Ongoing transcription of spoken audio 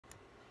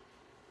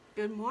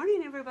Good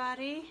morning,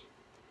 everybody.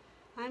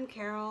 I'm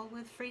Carol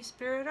with Free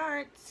Spirit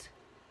Arts.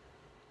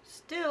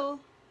 Still,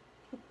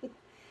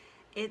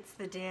 it's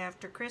the day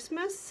after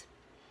Christmas,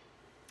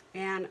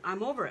 and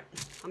I'm over it.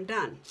 I'm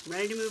done. I'm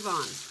ready to move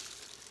on.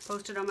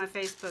 Posted on my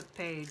Facebook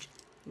page.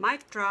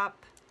 Mic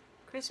drop.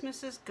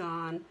 Christmas is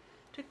gone.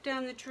 Took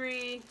down the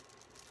tree.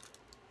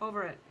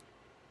 Over it.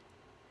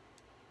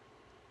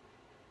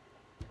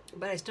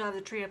 But I still have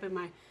the tree up in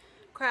my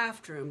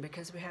craft room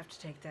because we have to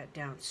take that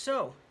down.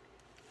 So,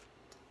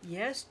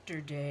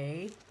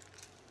 yesterday, I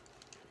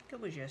think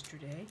it was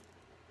yesterday.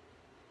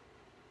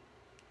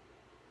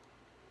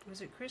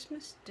 Was it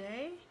Christmas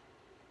Day?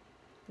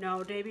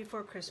 No, day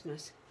before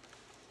Christmas.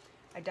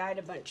 I dyed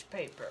a bunch of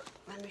paper.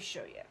 Let me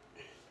show you.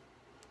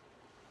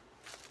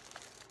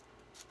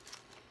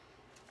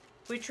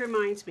 Which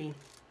reminds me,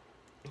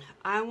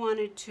 I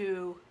wanted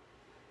to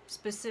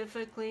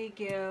specifically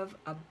give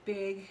a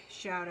big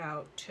shout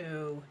out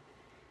to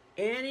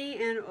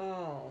any and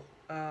all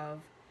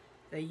of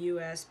the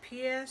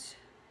USPS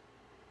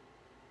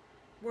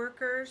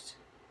workers,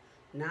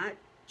 not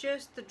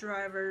just the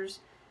drivers,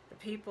 the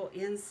people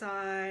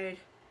inside,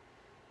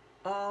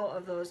 all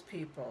of those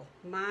people.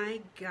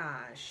 My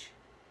gosh.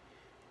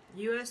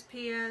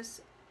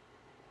 USPS,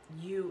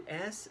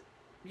 UPS,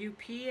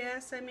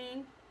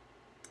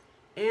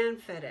 and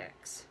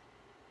FedEx.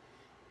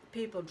 The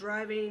people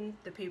driving,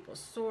 the people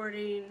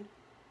sorting.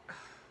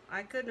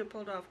 I couldn't have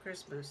pulled off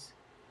Christmas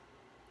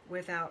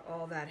without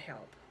all that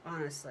help,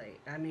 honestly.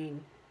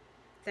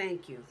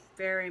 Thank you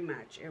very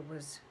much. It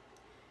was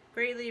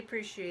greatly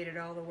appreciated,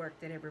 all the work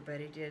that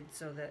everybody did,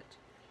 so that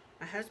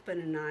my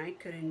husband and I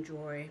could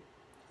enjoy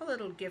a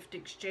little gift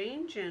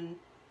exchange, and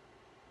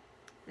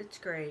it's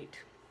great.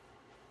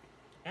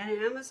 And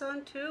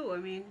Amazon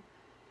too.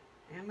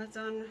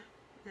 Amazon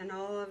and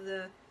all of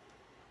the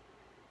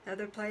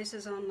other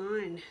places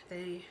online,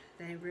 they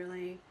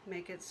really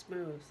make it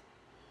smooth.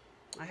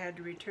 I had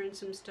to return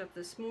some stuff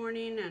this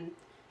morning, and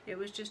it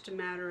was just a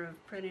matter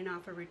of printing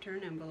off a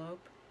return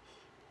envelope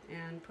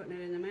and putting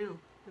it in the mail.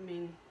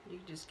 You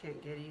just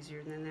can't get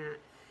easier than that.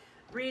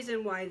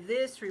 Reason why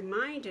this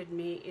reminded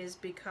me is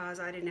because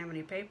I didn't have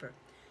any paper.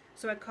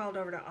 So I called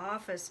over to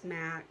Office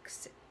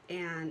Max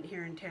and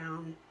here in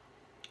town,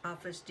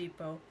 Office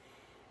Depot,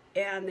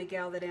 and the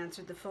gal that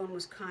answered the phone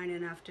was kind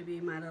enough to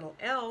be my little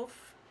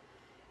elf,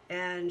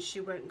 and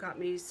she went and got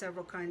me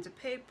several kinds of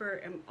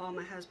paper, and all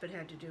my husband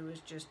had to do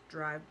was just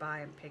drive by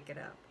and pick it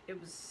up. It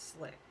was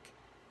slick.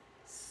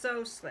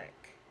 So slick.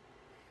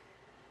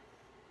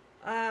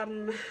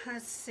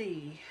 Let's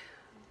see.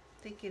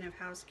 Thinking of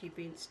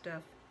housekeeping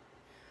stuff.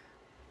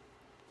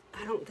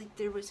 I don't think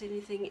there was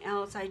anything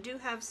else. I do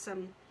have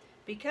some,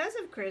 because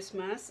of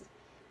Christmas,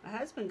 my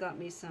husband got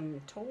me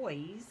some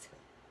toys.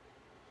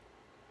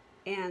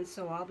 And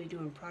so I'll be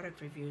doing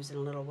product reviews in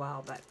a little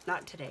while, but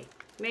not today.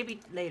 Maybe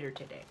later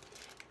today.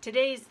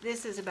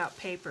 This is about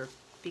paper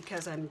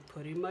because I'm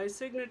putting my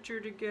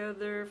signature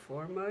together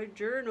for my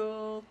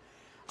journal.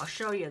 I'll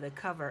show you the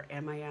cover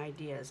and my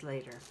ideas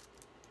later.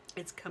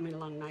 It's coming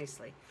along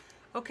nicely.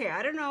 Okay,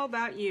 I don't know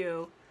about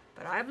you,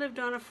 but I've lived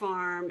on a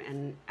farm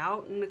and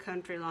out in the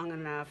country long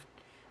enough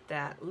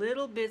that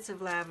little bits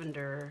of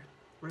lavender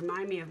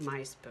remind me of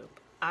mice poop.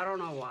 I don't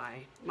know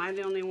why. Am I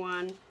the only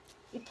one?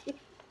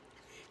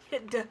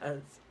 It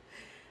does.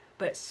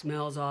 But it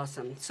smells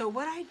awesome. So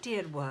what I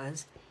did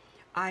was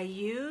I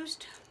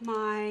used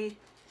my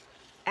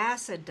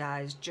acid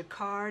dyes,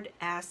 Jacquard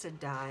acid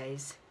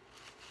dyes,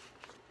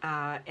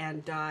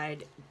 and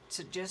dyed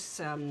just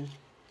some,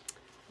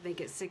 I think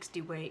it's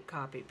 60 weight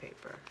copy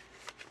paper.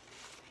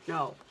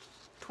 No,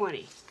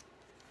 20.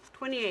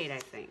 28, I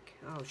think.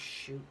 Oh,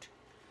 shoot.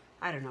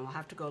 I don't know. I'll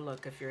have to go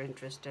look if you're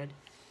interested.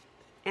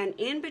 And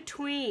in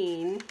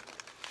between,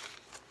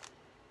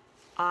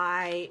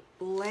 I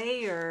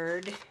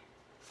layered,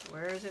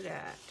 where is it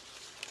at?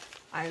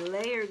 I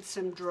layered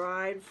some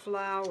dried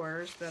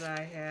flowers that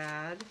I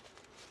had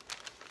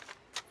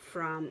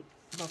from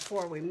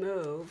before we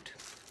moved.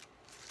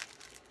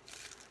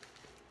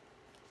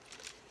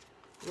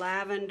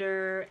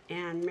 Lavender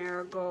and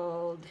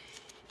marigold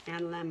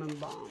and lemon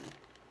balm.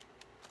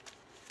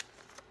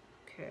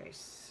 Okay,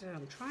 so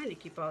I'm trying to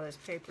keep all this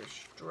paper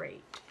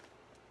straight.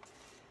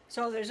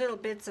 So there's little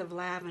bits of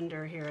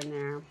lavender here and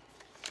there.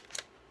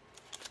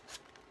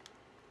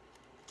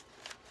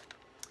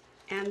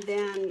 And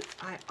then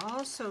I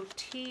also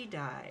tea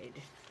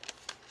dyed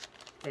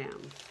them.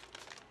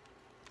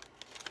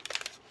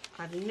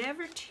 I've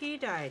never tea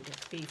dyed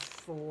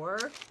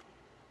before.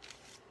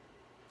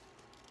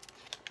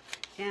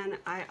 And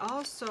I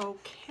also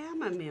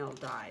chamomile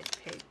dyed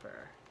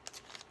paper.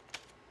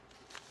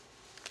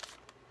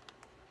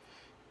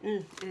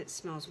 It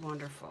smells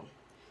wonderful.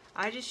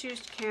 I just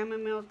used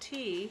chamomile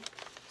tea.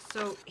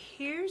 So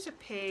here's a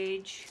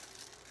page,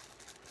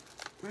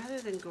 rather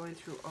than going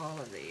through all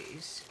of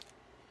these,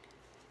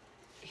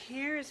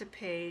 here is a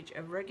page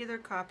of regular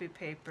copy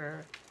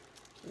paper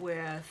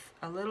with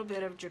a little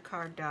bit of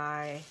Jacquard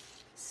dye,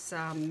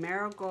 some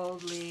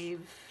marigold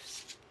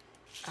leaves,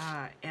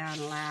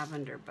 and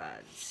lavender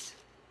buds.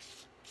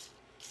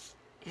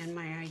 And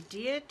my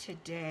idea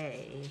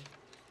today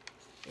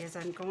is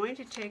I'm going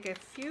to take a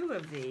few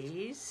of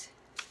these.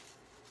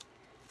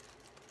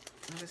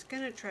 I was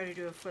going to try to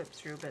do a flip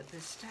through, but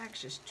this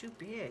stack's just too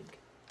big.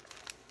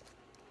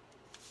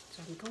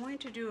 So I'm going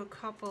to do a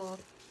couple.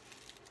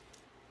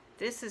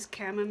 This is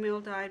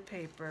chamomile dyed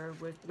paper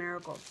with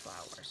marigold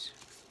flowers.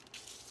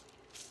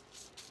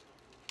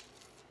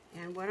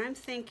 And what I'm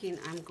thinking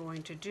I'm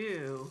going to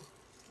do,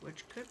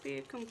 which could be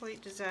a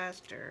complete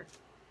disaster,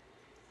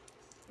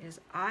 is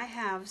I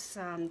have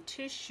some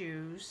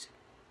tissues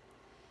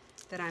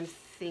that I'm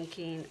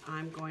thinking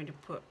I'm going to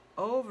put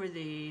over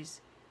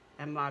these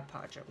and Mod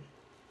Podge them.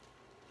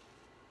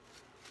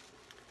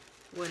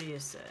 What do you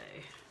say?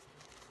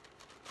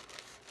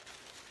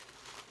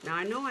 Now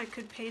I know I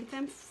could paint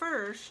them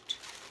first,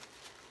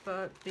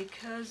 but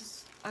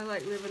because I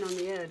like living on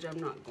the edge, I'm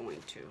not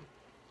going to.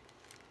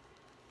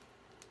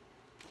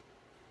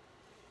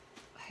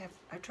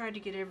 I tried to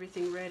get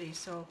everything ready,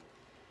 so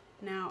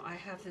now I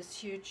have this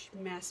huge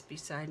mess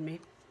beside me.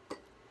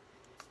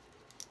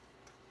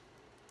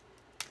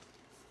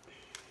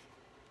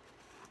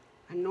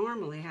 I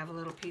normally have a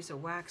little piece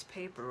of wax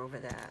paper over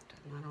that,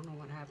 and I don't know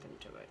what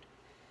happened to it.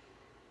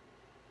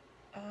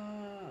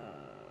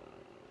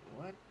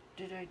 What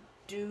did I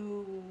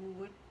do?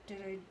 What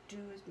did I do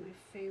as my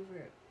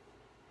favorite?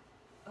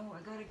 Oh,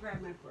 I gotta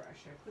grab my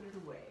brush. I put it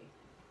away.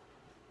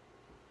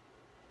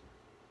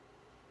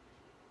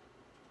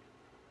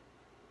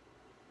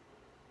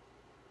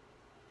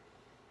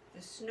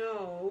 The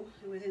snow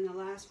within the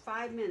last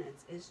 5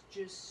 minutes is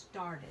just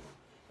started.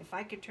 If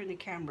I could turn the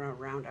camera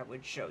around, I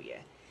would show you.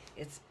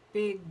 It's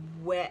big,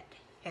 wet,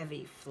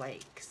 heavy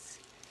flakes.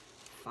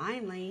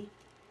 Finally,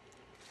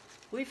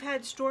 we've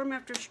had storm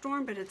after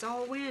storm, but it's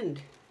all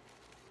wind.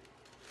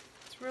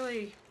 It's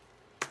really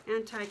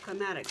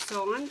anticlimactic.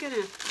 So I'm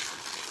gonna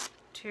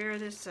tear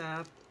this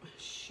up.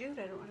 Shoot,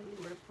 I don't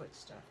know where to put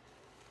stuff.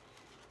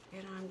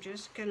 And I'm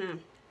just gonna,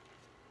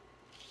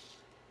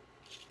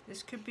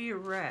 this could be a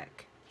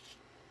wreck.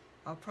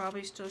 I'll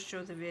probably still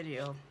show the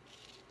video.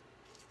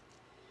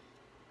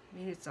 I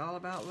mean, it's all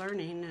about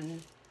learning,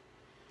 and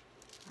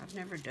I've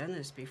never done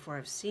this before.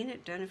 I've seen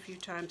it done a few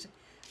times,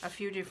 a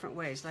few different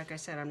ways. Like I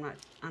said, I'm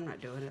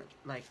not doing it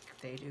like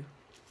they do,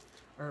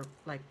 or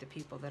like the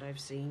people that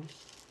I've seen.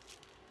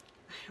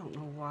 I don't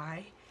know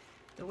why.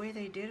 The way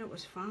they did it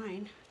was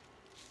fine.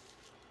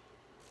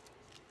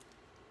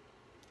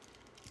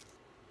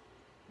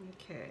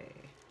 Okay.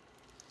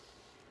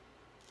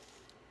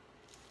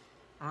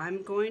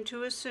 I'm going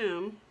to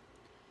assume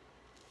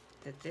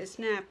that this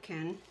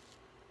napkin,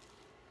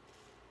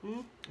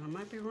 I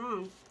might be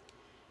wrong,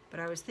 but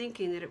I was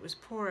thinking that it was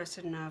porous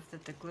enough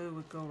that the glue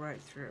would go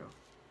right through.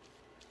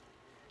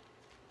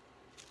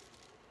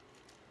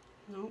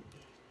 Nope,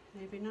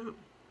 maybe not.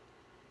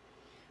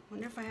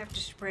 Wonder if I have to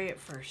spray it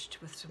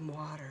first with some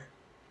water.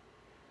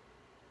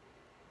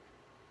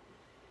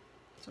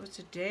 So it's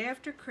a day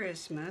after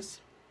Christmas.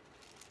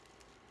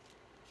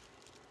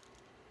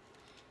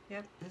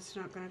 Yep, it's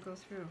not going to go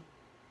through.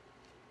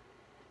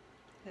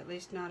 At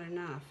least not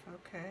enough.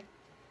 Okay.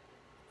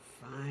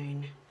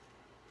 Fine.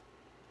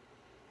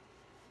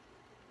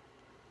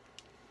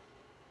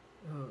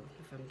 Oh,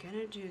 if I'm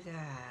going to do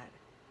that,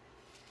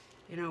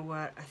 you know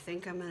what? I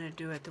think I'm going to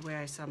do it the way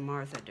I saw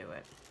Martha do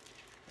it.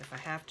 If I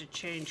have to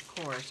change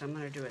course, I'm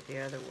going to do it the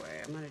other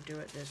way. I'm going to do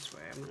it this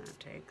way. I'm going to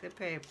take the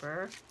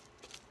paper.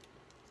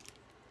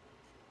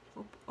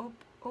 Oop,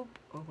 oop, oop.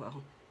 Oh,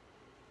 well.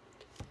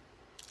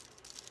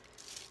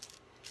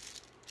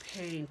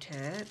 Paint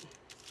it.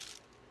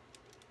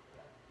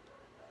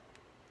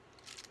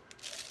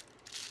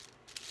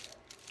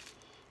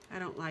 I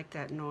don't like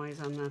that noise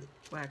on the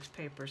wax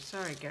paper.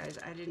 Sorry guys,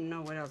 I didn't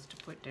know what else to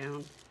put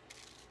down.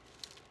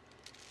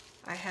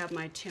 I have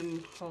my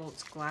Tim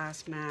Holtz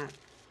glass mat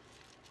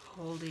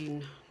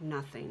holding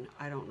nothing.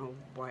 I don't know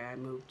why I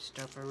moved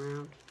stuff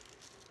around.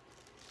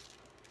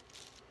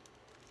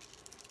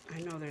 I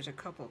know there's a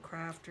couple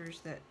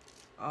crafters that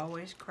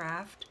always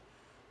craft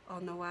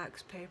on the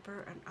wax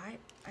paper, and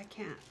I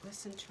can't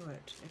listen to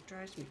it. It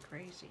drives me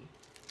crazy.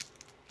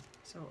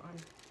 So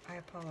I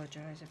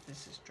apologize if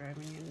this is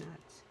driving you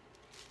nuts.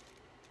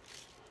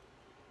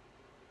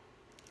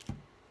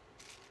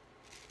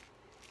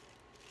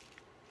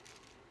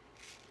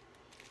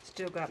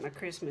 Still got my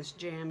Christmas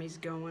jammies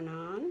going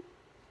on.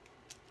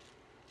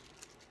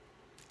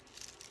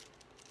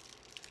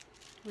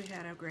 We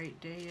had a great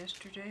day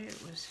yesterday.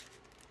 It was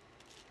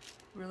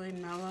really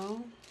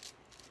mellow.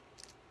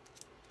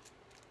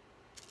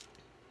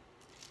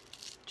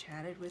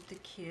 Chatted with the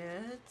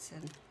kids,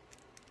 and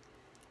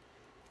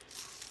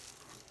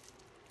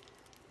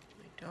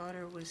my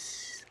daughter was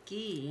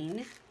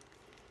skiing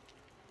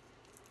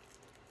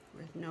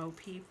with no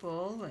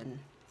people, and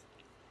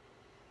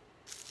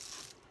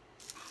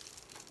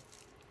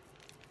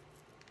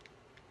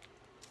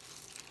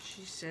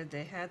she said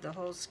they had the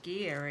whole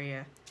ski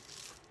area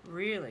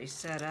really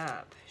set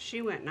up.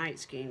 She went night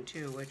skiing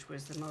too, which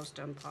was the most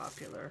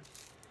unpopular.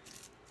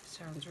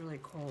 Sounds really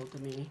cold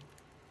to me.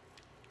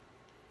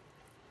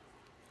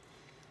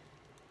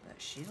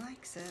 she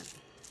likes it.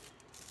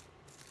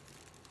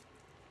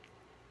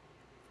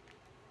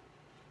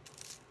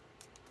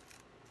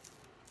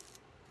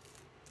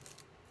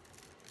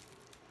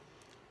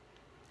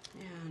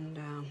 And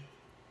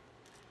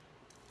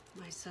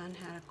my son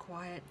had a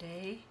quiet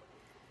day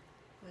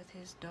with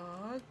his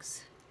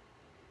dogs.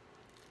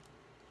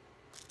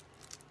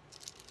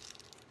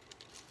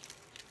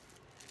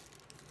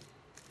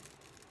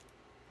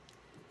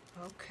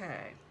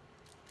 Okay.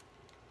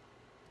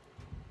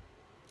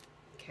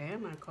 Okay,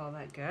 I'm gonna call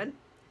that good.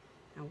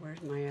 Now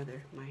where's my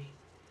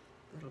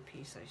little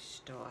piece I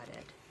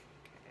started?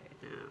 Okay,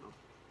 now.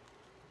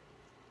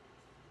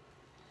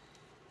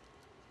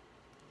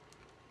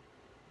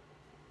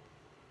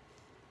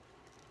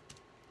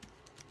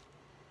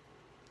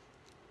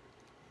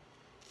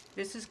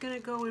 This is gonna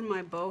go in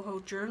my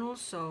boho journal,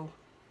 so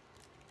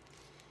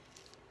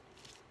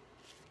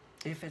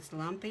if it's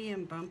lumpy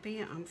and bumpy,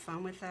 I'm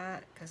fine with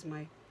that, because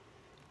my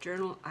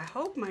journal, I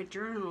hope my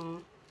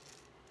journal,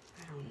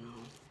 I don't know.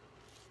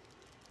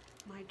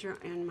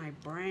 In my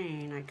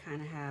brain, I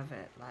kind of have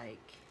it like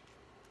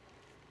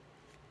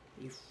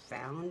you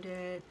found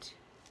it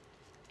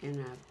in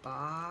a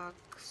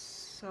box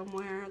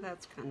somewhere.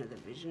 That's kind of the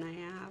vision I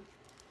have.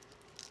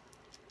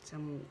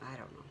 I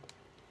don't know.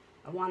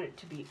 I want it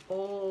to be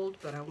old,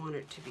 but I want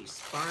it to be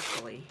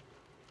sparkly.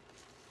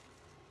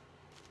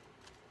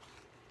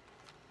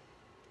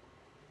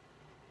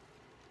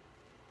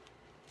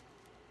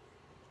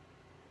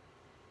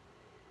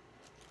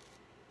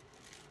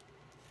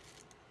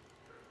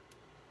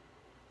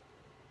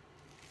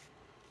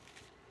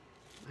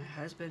 My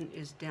husband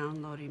is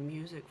downloading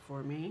music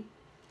for me.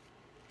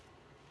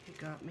 He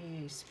got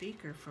me a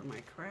speaker for my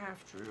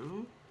craft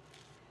room,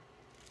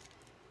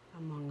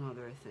 among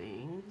other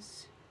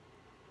things.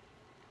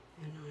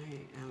 And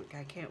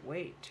I can't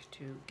wait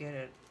to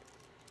get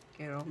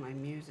all my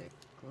music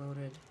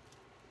loaded.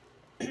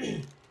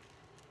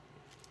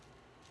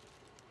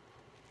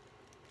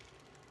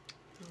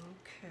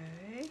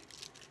 Okay,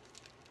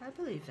 I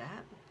believe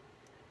that.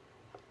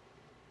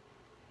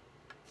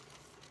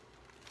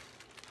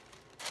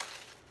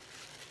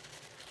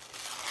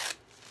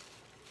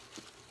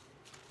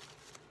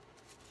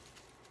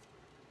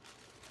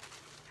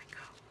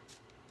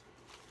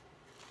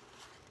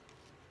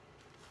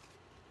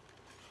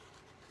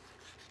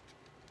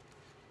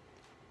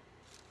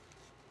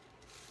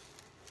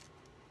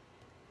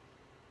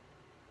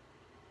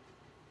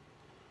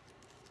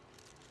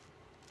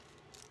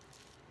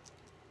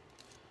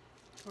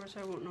 Of course,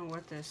 I won't know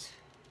what this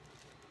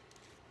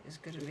is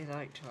going to be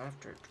like till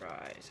after it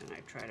dries, and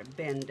I try to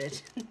bend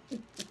it.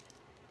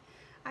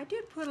 I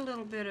did put a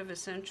little bit of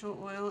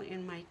essential oil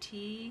in my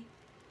tea,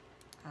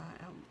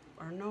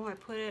 or no, I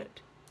put it,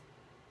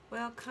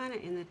 well, kind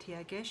of in the tea,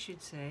 I guess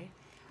you'd say.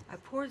 I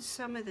poured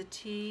some of the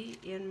tea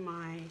in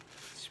my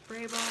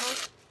spray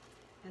bottle,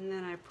 and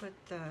then I put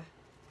the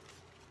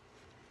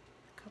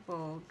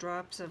couple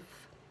drops of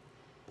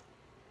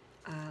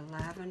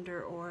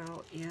lavender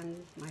oil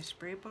in my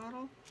spray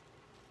bottle.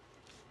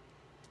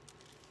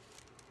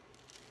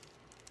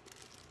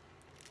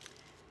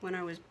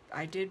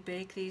 I did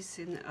bake these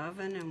in the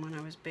oven, and when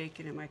I was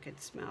baking them, I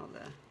could smell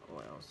the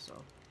oil. So,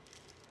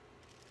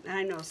 and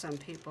I know some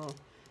people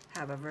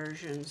have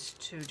aversions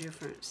to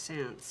different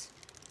scents.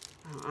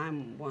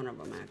 I'm one of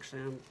them,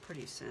 actually. I'm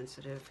pretty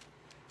sensitive.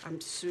 I'm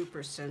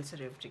super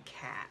sensitive to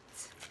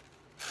cats.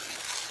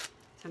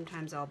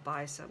 Sometimes I'll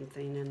buy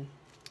something and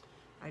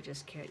I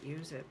just can't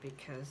use it,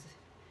 because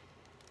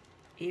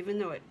even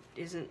though it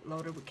isn't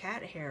loaded with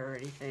cat hair or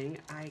anything,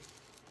 I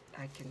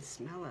can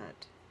smell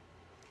it.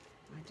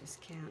 I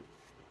just can't.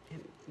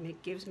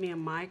 It gives me a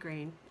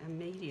migraine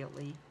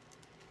immediately,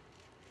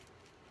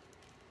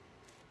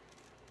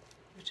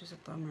 which is a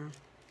bummer.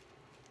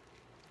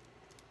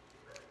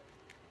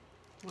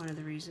 One of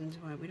the reasons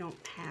why we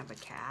don't have a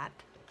cat.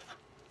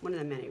 One of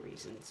the many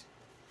reasons.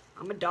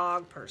 I'm a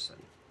dog person.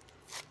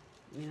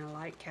 I mean, I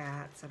like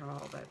cats and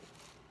all, but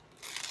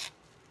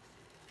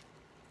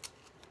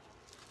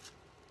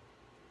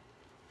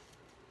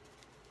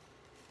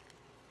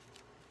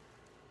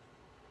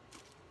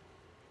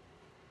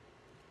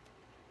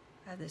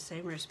I had the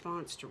same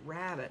response to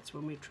rabbits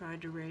when we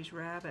tried to raise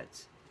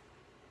rabbits.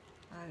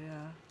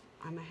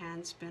 I'm a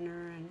hand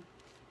spinner, and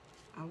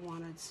I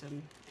wanted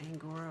some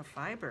Angora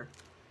fiber.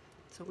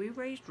 So we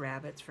raised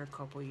rabbits for a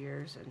couple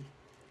years, and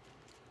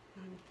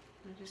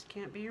I just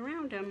can't be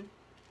around them.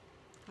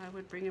 I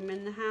would bring them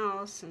in the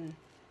house, and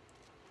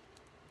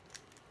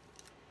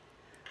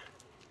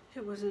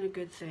it wasn't a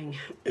good thing.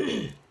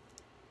 I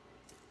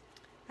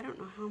don't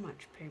know how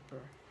much paper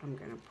I'm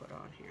going to put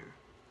on here.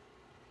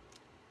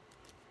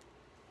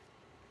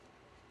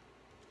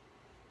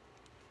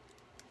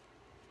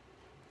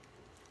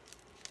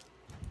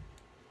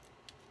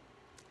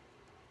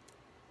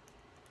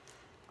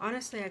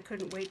 Honestly, I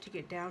couldn't wait to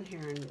get down here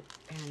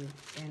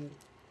and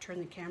turn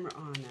the camera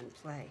on and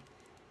play.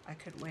 I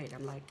couldn't wait.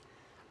 I'm like,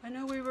 I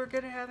know we were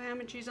going to have ham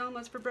and cheese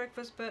omelets for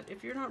breakfast, but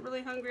if you're not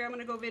really hungry, I'm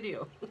going to go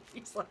video.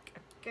 He's like,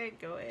 okay,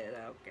 go ahead,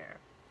 I don't care.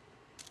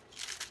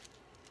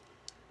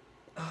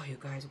 Oh, you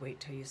guys, wait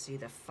till you see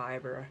the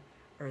fiber,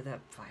 or the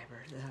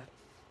fiber,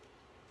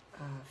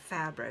 the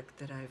fabric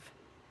that I've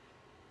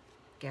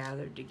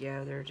gathered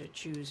together to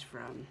choose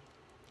from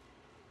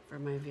for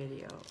my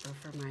video, or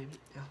for my,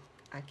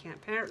 oh,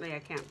 apparently I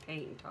can't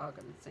paint and talk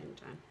at the same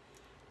time,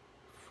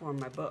 for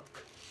my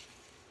book.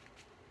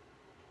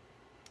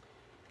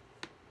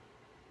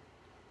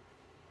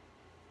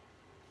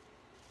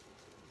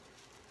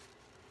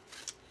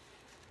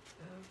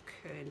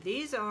 Okay,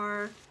 these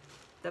are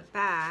the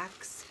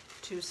backs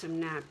to some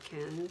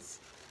napkins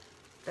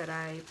that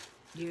I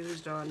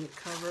used on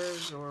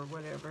covers or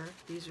whatever.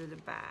 These are the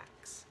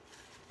backs.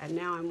 And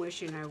now I'm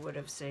wishing I would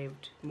have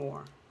saved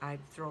more.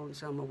 I'd thrown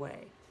some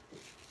away.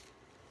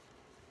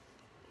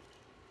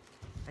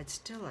 I'd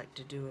still like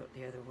to do it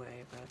the other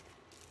way, but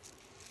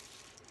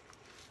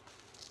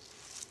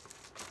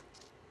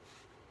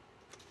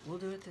we'll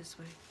do it this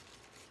way.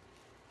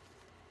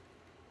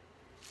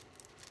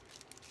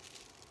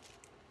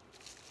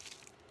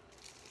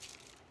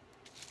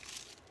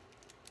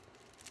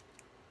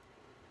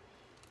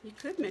 You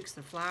could mix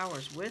the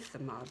flowers with the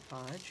Mod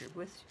Podge,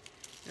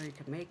 or you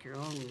could make your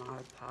own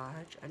Mod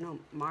Podge. I know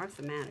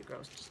Martha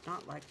Manigross does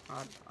not like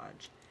Mod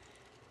Podge.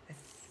 I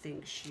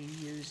think she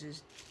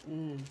uses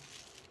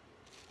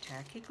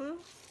tacky glue,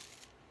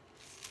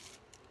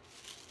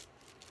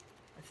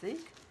 I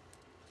think.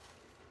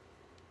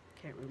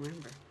 Can't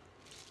remember.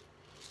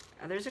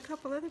 There's a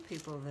couple other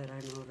people that I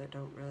know that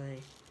don't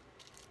really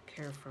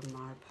care for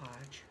Mod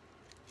Podge.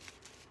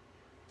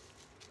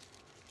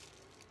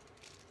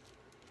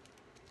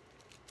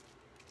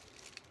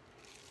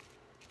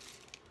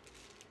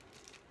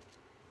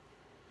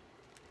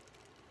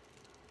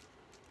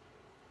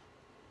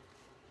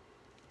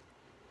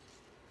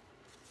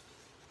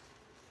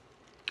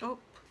 Oh,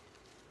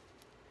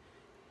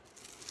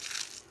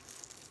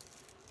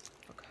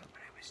 forgot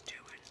what I was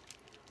doing.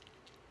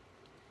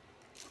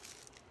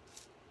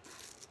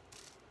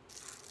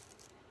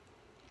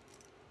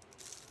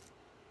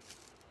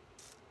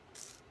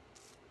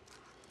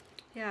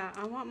 Yeah,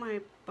 I want my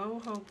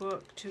boho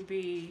book to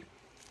be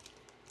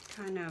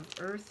kind of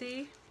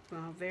earthy,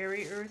 well,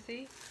 very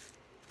earthy,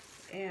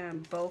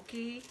 and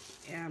bulky,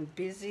 and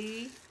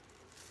busy.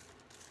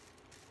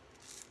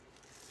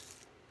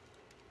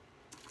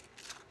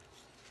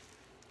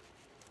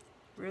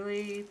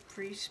 Really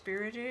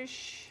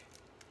free-spiritish.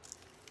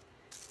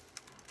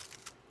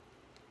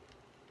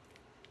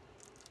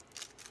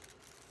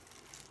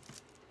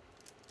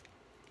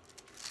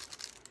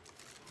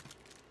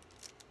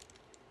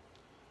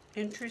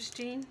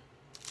 Interesting.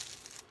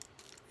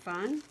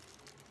 Fun.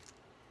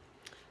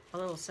 A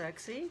little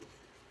sexy.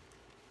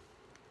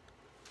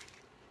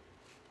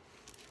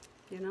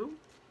 You know?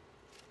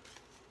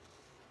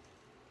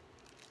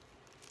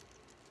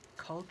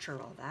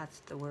 Cultural,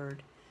 that's the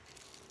word.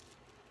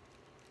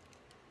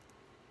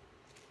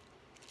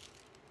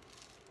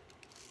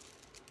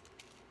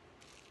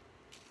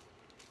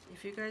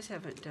 If you guys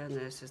haven't done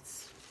this,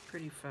 it's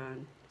pretty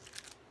fun.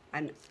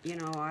 And, you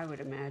know, I would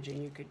imagine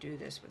you could do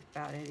this with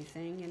about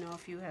anything. You know,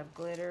 if you have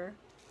glitter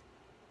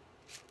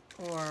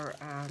or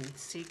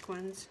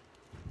sequins,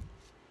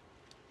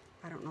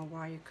 I don't know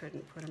why you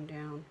couldn't put them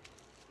down.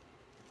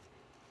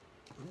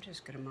 I'm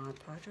just going to Mod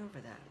Podge over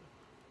that.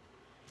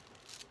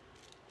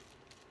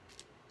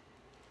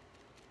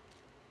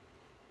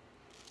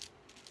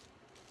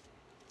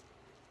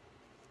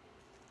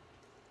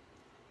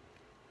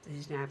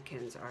 These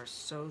napkins are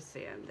so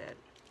thin that,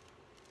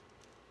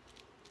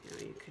 you know,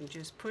 you can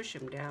just push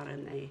them down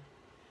and they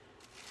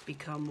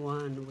become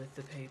one with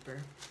the paper.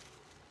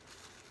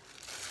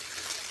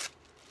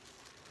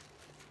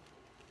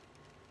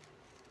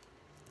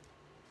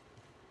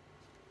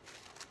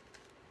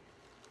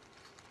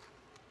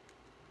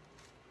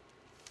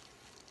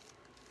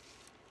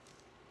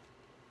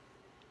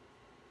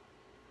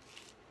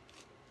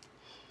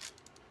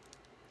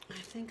 I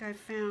think I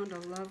found a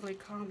lovely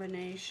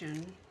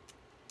combination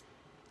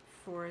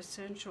for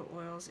essential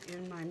oils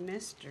in my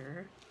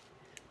mister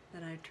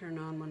that I turn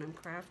on when I'm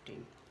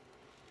crafting.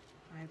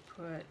 I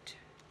put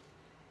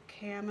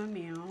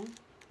chamomile,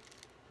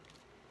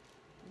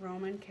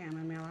 Roman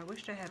chamomile. I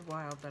wished I had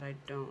wild, but I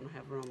don't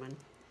have Roman.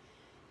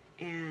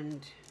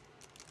 And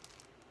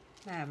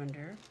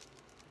lavender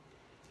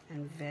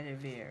and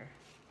vetiver.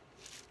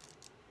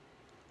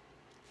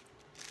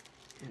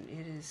 And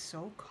it is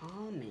so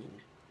calming.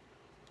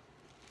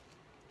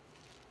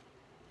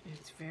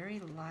 It's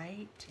very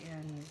light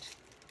and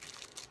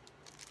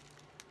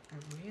I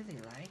really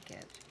like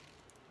it.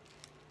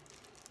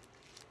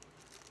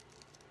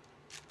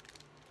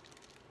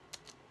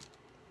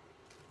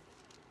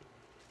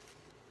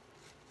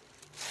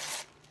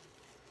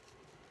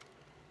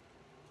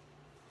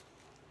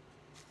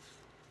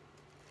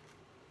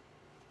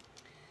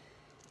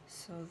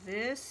 So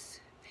this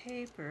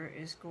paper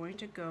is going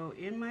to go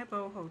in my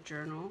boho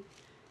journal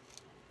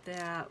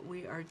that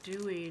we are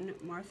doing.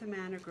 Martha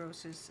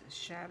Manigross's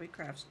Shabby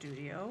Craft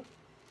Studio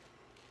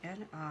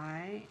and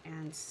I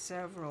and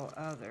several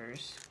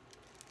others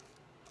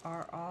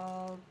are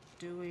all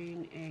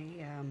doing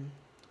a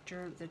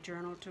the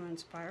Journal to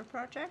Inspire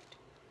project.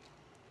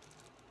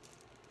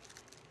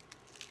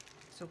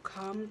 So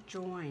come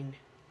join.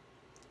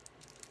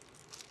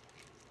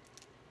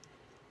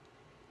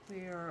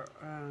 We are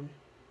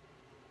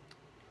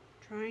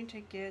trying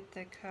to get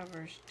the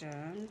covers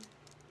done.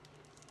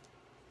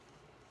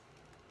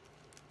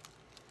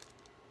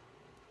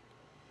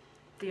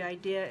 The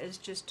idea is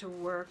just to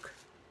work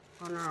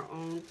on our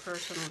own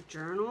personal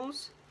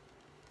journals.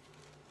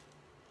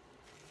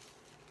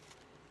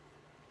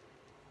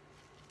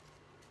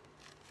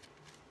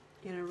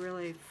 In a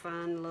really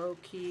fun,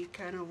 low-key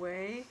kind of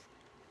way.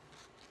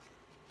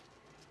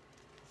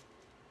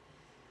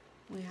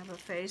 We have a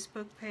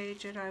Facebook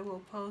page that I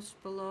will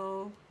post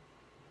below.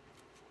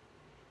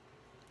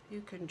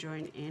 You can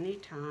join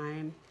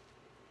anytime.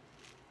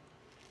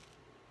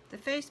 The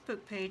Facebook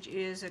page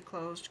is a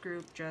closed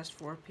group just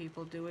for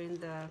people doing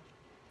the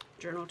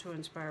Journal to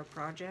Inspire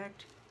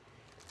project.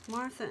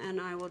 Martha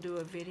and I will do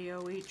a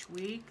video each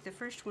week. The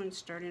first one's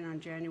starting on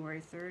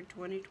January 3rd,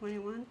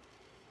 2021.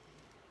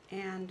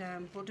 And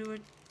we'll do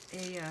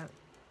a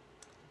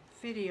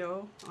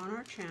video on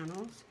our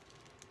channels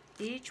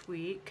each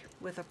week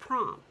with a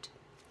prompt.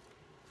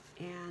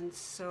 And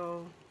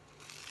so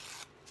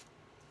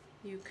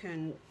you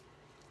can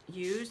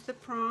use the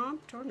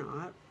prompt or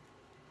not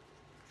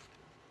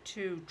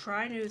to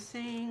try new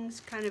things,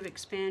 kind of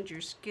expand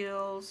your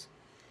skills,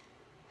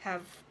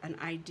 have an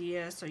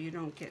idea so you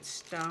don't get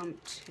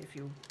stumped. If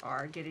you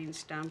are getting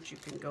stumped, you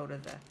can go to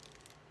the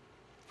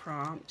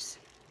prompts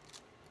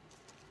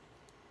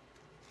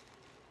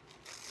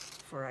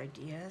for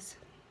ideas.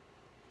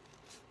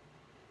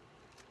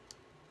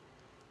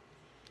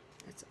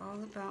 It's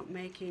all about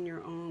making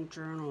your own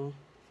journal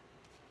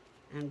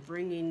and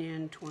bringing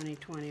in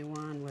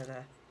 2021 with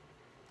a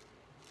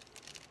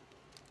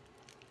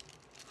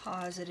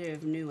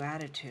positive new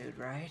attitude,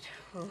 right?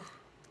 Ooh.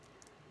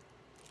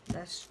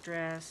 Less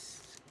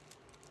stress,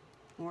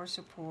 more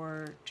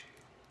support.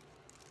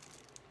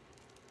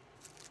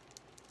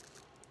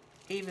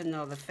 Even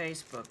though the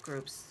Facebook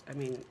groups, I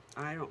mean,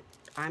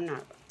 I'm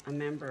not a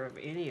member of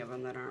any of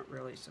them that aren't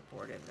really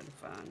supportive and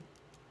fun.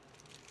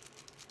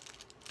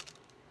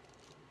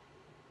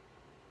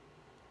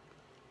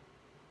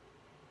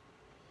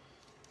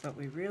 But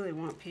we really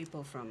want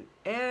people from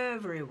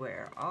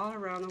everywhere, all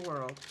around the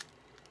world,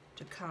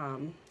 to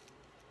come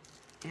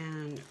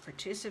and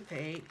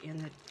participate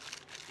in the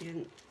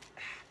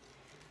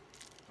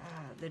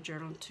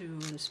Journal to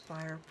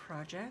Inspire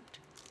project.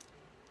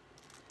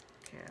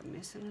 Okay, I'm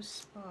missing a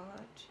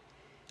spot.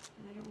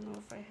 And I don't know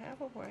if I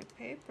have a white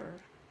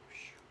paper.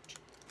 Shoot.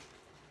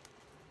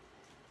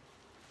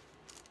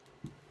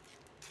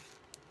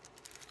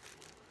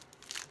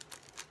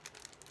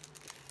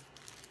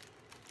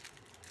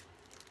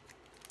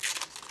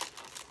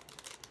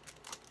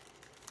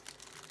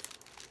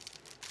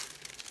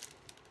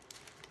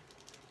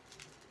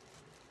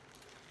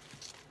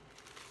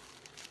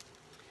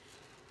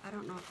 I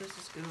don't know if this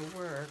is going to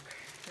work.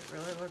 It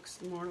really looks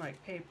more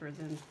like paper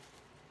than,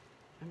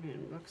 I mean,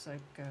 it looks like,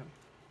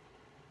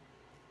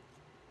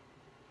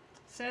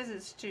 says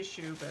it's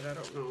tissue, but I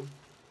don't know.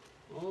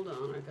 Hold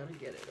on, I gotta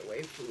get it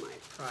away from my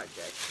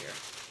project here.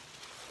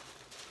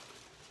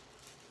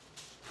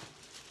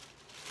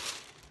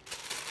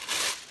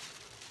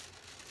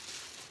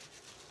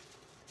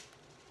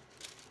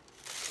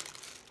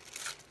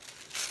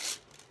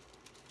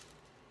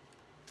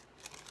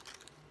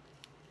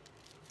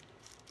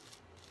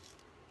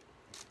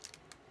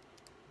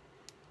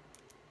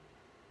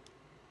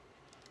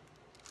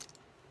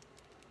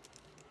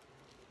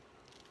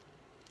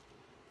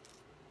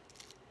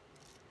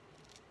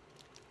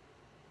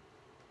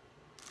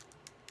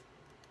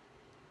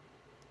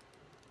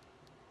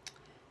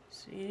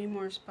 See any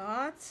more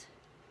spots?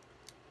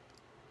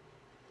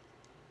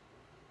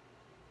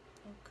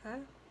 Okay.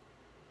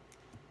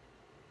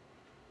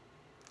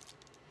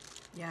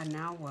 Yeah,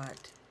 now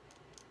what?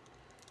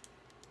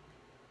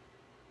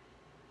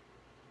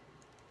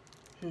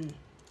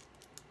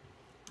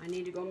 I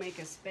need to go make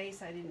a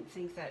space. I didn't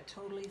think that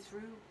totally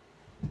through.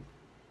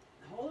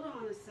 Hold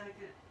on a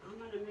second. I'm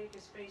going to make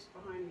a space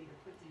behind me to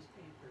put these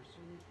papers so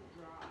we can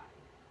dry.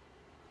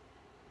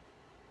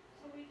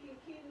 So we can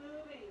keep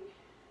moving.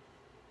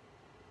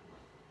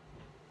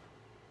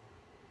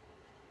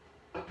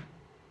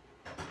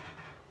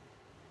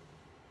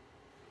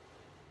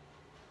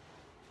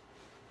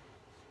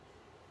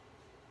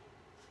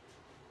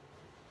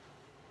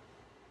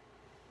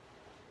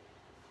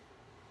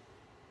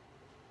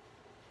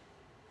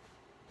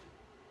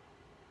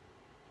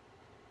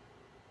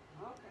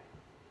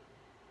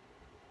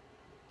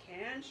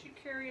 Can she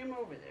carry him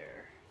over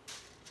there?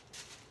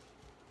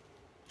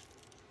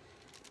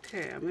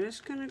 Okay, I'm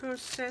just gonna go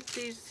set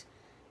these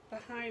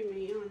behind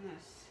me on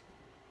this.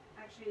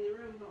 Actually, in the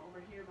room, but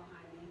over here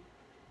behind me.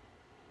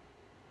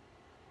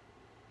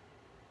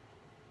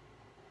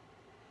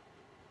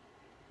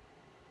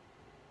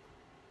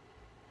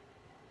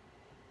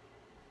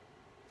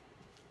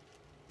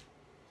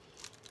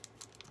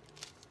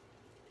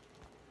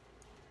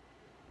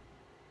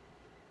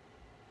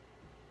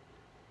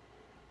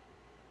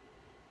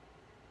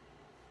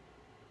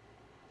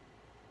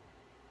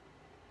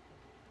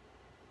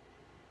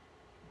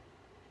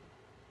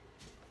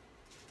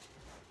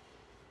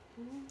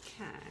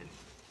 Okay.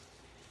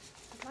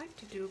 I'd like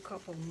to do a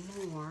couple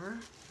more.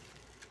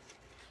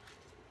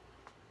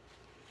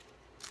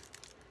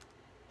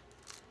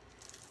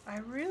 I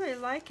really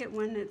like it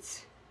when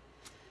it's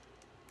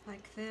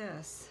like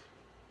this.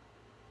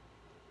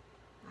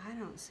 I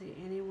don't see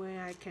any way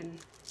I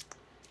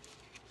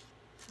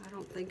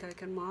don't think I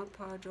can Mod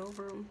Podge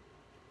over them.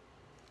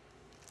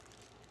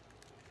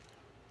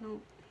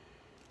 Nope.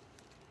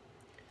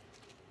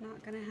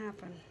 Not gonna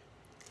happen.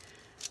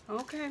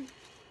 Okay.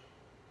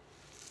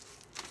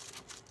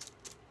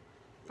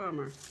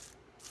 Bummer.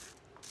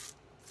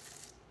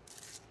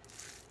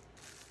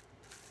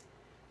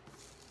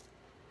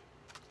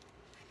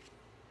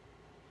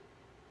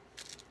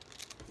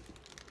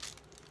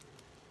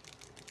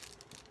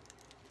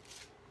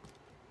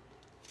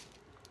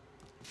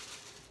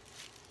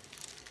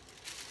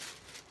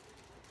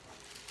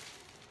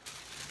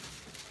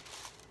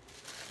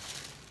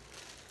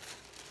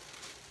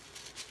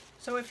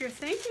 So if you're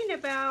thinking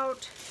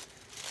about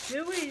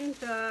doing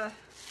the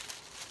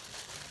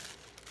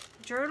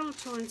Journal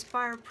to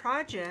Inspire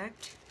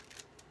project,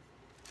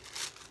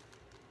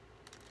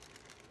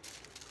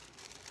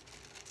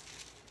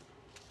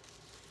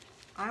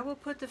 I will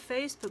put the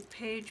Facebook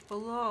page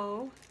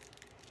below,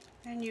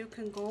 and you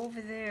can go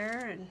over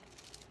there and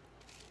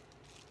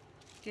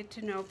get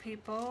to know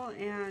people.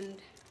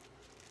 And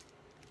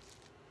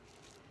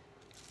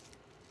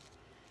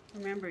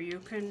remember, you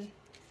can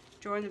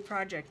join the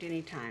project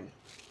anytime.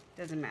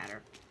 Doesn't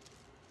matter.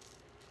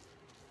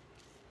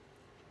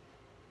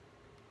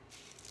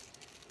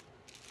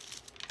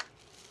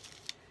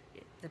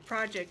 The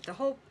project, the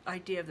whole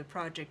idea of the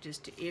project is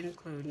to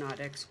include, not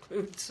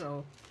exclude,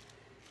 so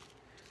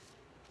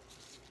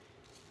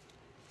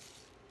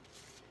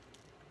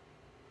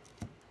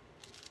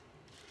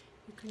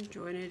you can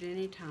join it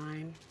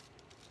anytime.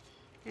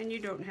 And you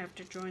don't have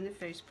to join the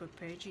Facebook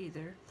page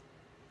either.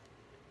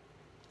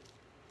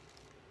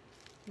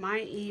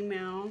 My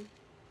email,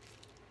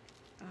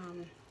 I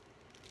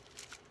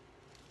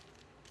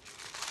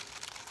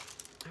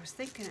was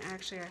thinking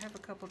actually I have a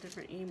couple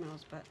different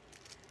emails, but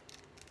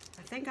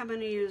I think I'm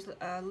going to use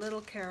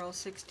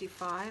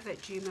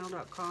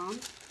littlecarol65@gmail.com.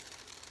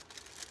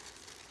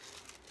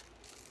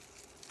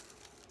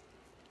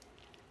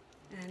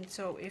 And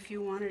so if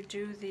you want to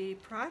do the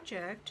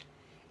project,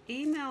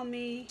 email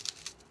me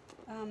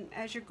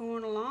as you're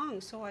going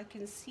along so I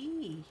can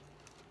see.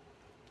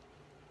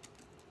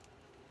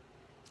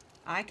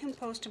 I can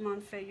post them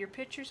on your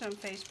pictures on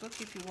Facebook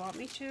if you want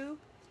me to,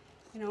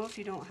 you know, if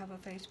you don't have a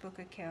Facebook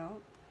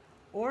account,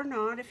 or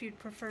not if you'd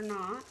prefer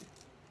not.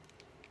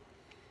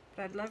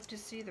 But I'd love to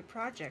see the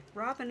project.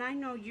 Robin, I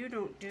know you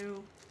don't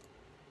do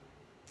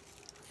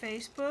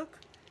Facebook,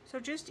 so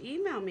just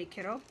email me,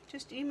 kiddo.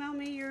 Just email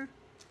me your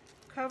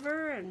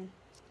cover and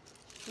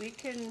we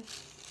can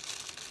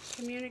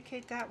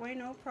communicate that way,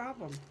 no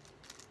problem.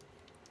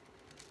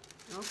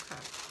 Okay.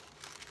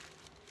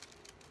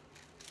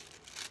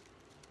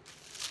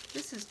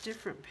 This is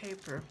different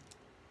paper.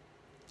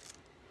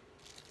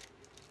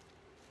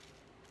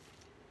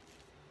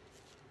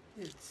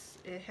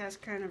 It has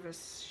kind of a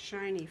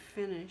shiny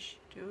finish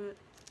to it.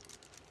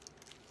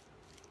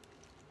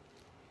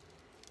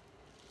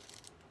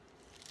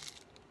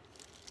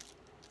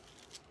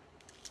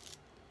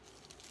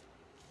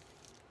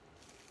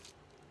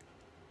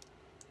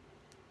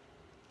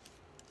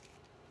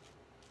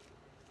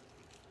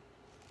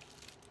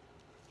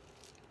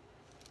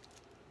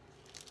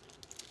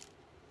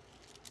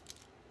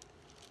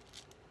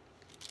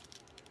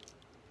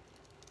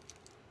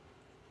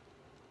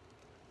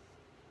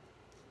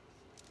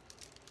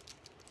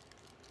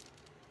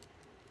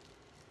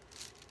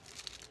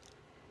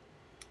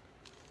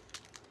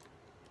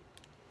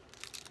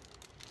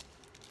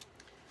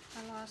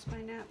 I lost my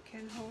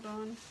napkin, hold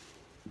on.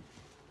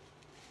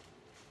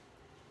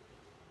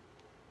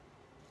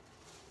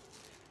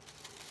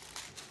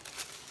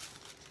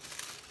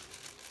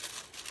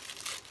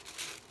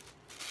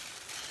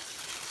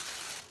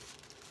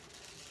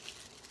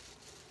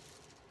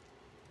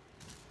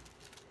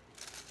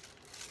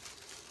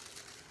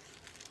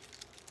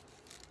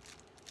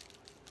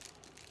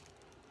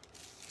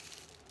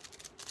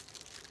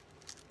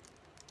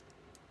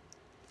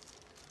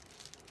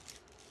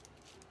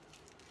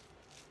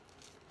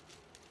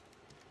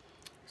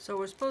 So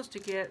we're supposed to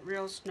get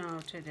real snow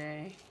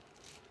today,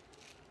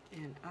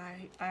 and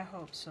I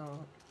hope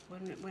so.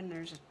 When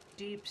there's a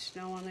deep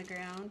snow on the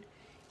ground,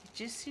 it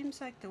just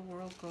seems like the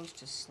world goes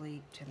to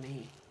sleep to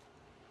me.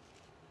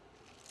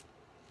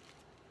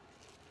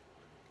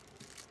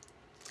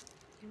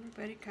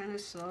 Everybody kind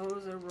of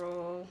slows their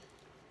roll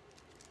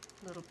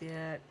a little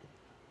bit.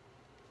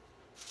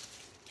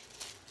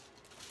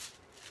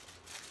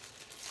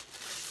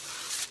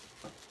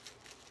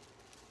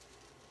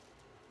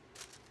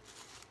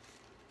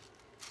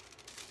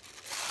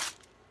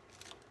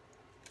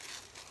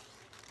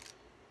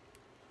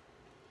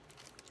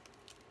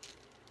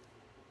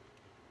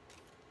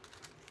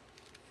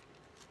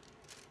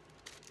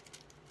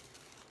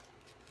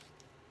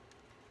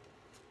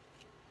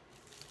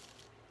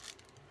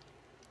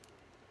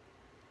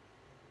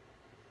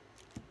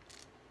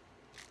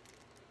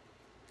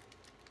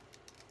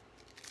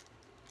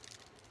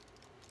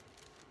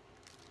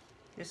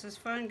 This is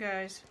fun,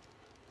 guys.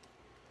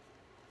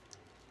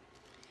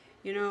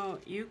 You know,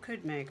 you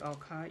could make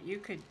you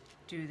could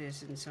do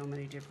this in so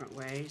many different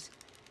ways.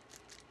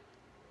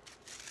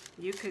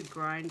 You could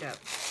grind up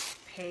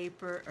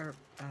pepper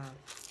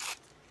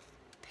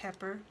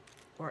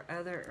or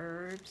other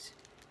herbs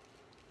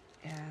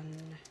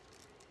and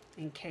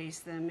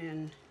encase them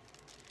in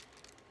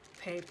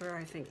paper.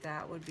 I think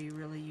that would be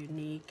really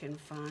unique and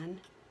fun.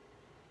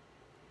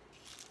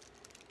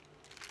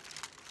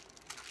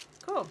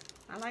 Cool,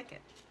 I like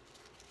it.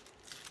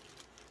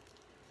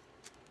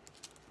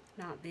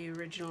 Not the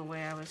original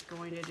way I was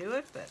going to do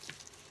it, but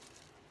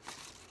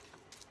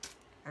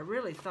I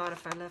really thought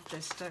if I left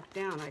this stuck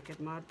down, I could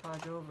Mod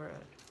Podge over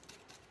it.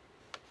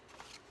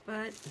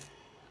 But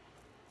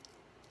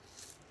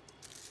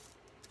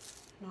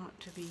not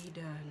to be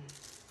done.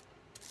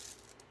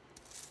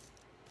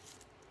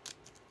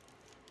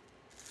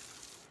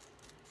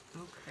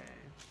 Okay.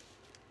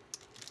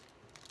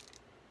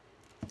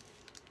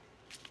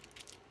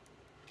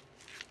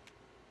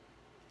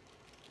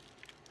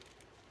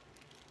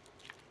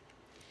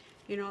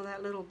 You know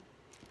that little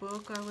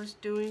book I was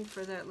doing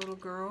for that little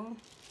girl?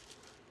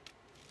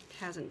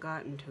 Hasn't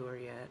gotten to her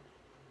yet.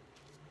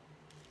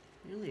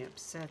 It really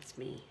upsets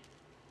me.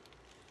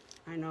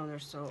 I know they're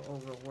so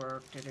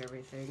overworked and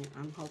everything.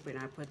 I'm hoping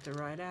I put the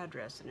right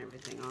address and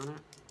everything on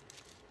it.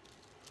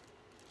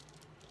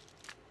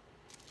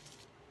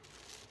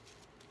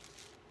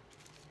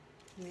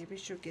 Maybe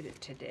she'll get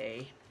it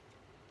today.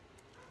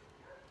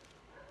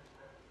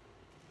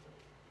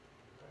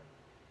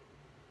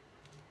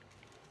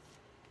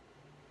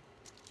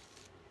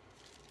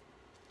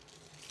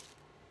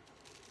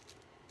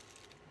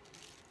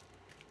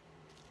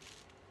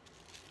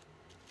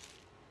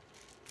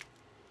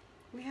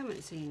 We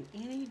haven't seen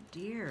any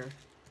deer.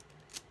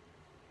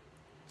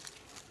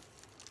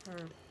 Or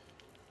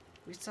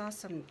we saw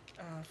some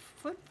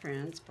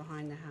footprints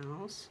behind the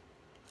house.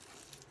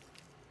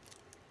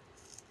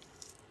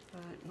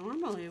 But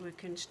normally we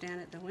can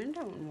stand at the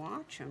window and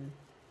watch them.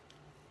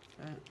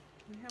 But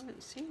we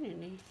haven't seen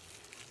any.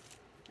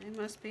 They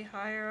must be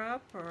higher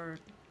up, or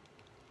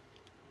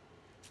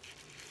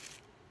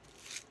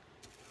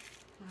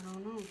I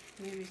don't know.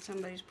 Maybe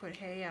somebody's put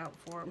hay out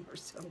for them or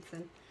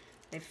something.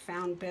 They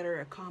found better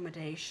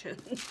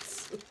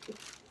accommodations.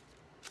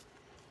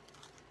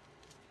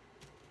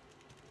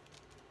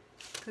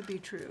 Could be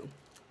true.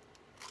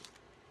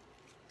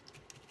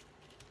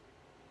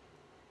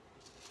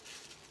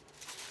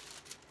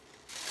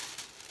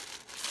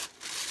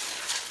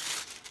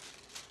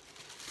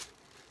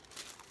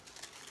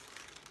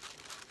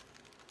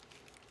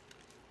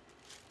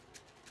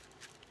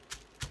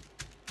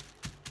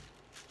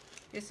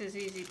 This is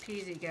easy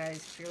peasy, guys,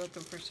 if you're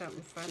looking for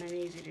something fun and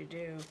easy to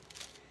do.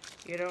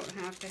 You don't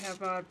have to have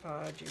Mod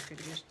Podge. You can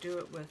just do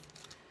it with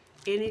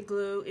any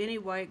glue, any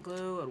white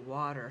glue, and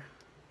water.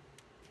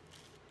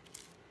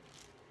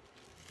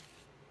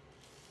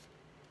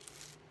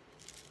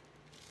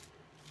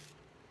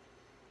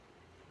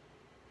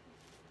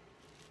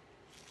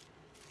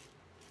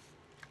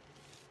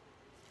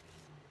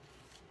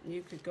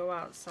 You could go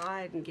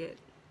outside and get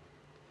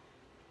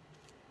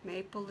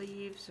maple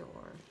leaves,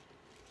 or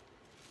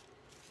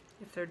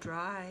if they're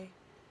dry,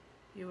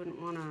 you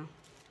wouldn't want to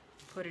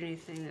put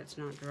anything that's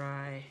not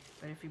dry.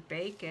 But if you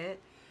bake it,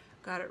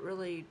 got it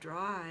really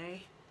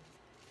dry,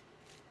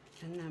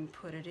 and then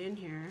put it in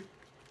here,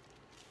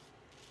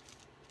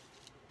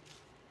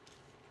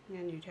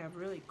 and you'd have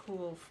really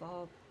cool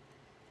fall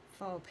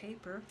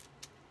paper.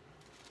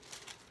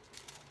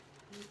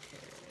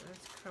 Okay,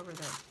 let's cover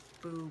that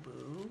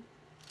boo-boo.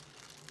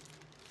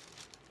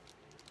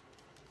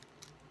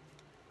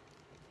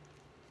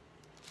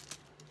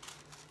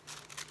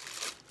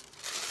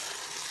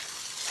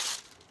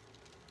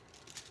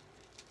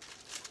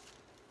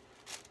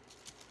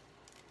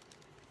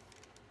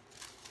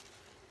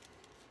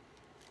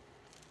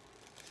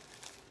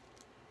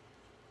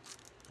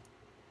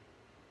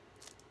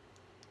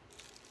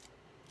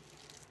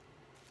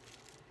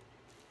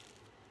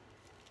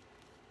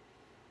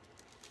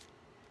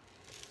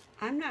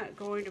 I'm not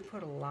going to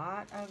put a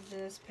lot of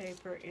this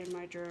paper in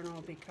my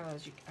journal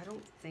because I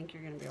don't think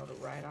you're going to be able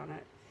to write on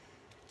it.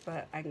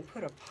 But I can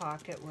put a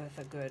pocket with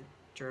a good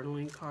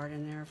journaling card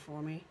in there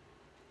for me.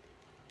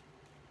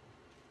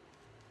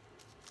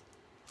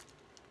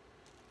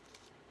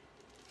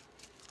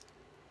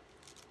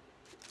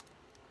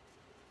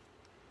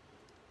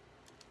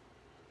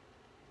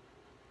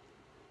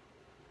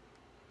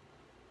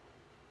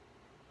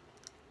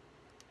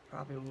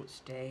 Probably won't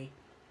stay.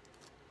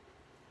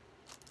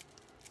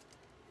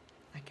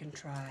 I can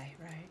try,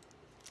 right?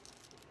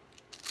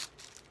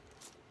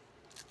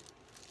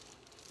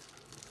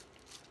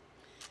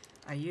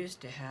 I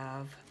used to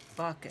have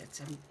buckets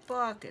and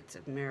buckets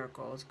of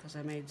miracles because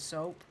I made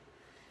soap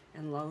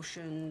and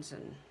lotions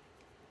and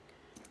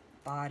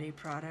body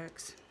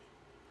products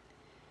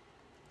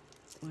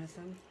with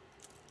them.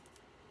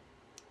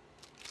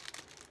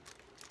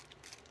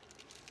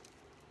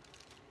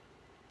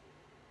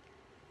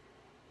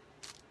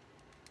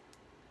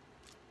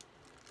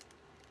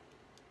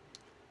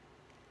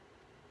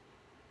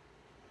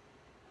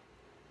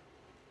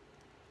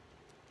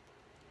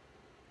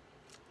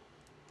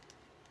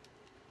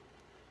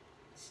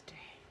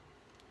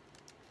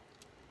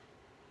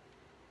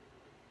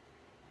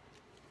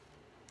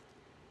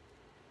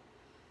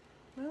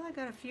 Well, I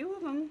got a few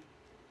of them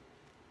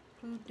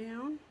glued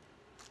down.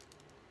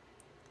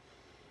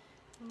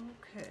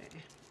 Okay,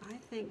 I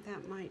think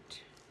that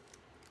might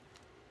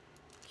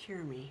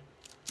cure me,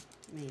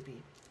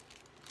 maybe.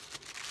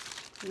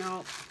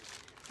 No,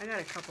 I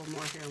got a couple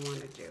more here I want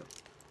to do.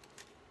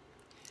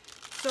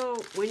 So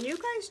when you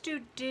guys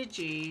do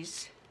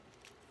digis,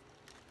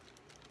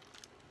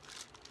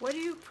 what do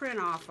you print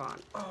off on?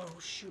 Oh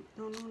shoot,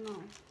 no, no,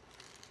 no.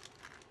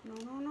 No,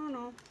 no, no,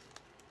 no.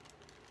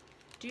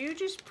 Do you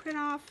just print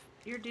off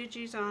your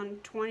digis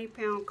on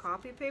 20-pound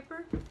copy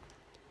paper?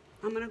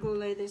 I'm gonna go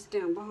lay this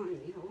down behind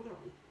me. Hold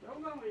on.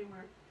 Don't go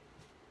anywhere.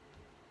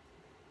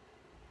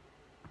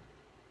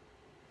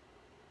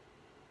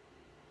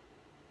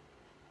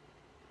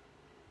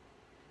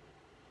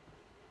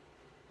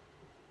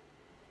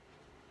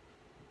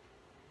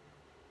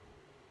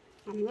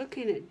 I'm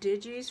looking at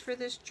digis for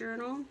this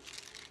journal.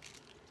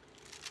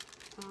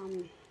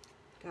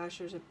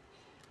 Gosh,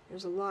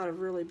 there's a lot of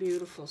really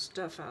beautiful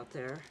stuff out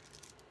there.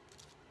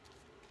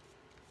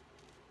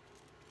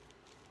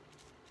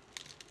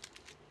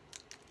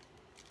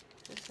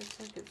 This looks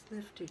like it's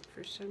lifted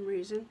for some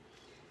reason.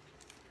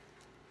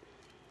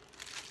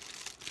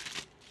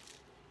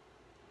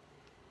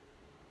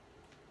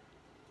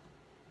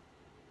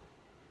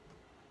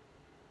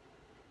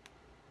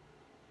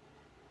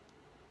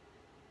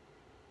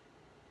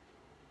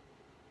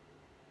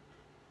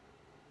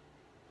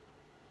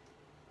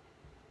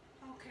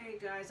 Okay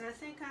guys, I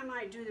think I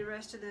might do the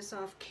rest of this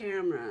off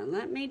camera.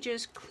 Let me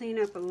just clean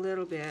up a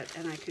little bit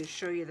and I can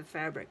show you the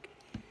fabric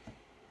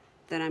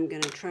that I'm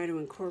going to try to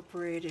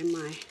incorporate in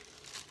my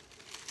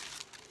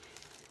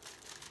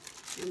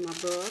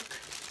book,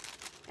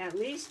 at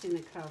least in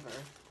the cover.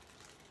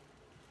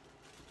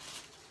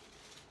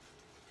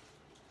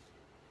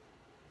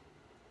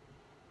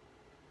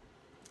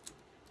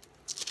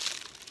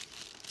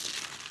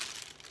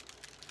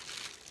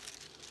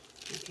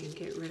 I can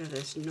get rid of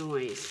this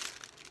noise.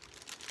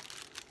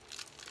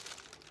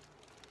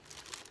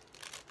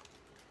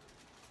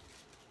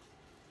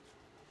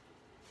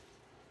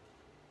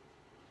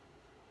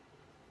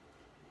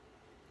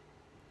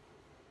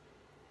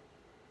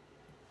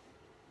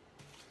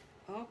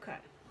 Okay.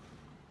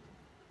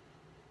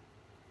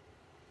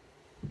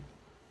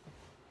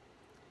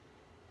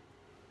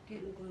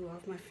 Getting glue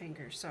off my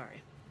fingers,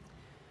 sorry.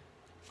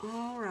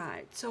 All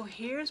right, so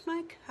here's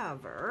my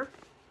cover.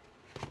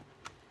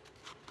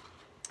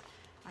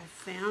 I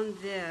found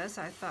this,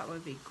 I thought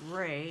would be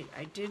great.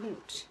 I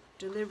didn't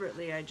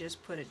deliberately, I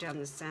just put it down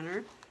the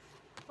center.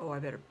 Oh, I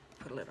better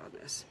put a lid on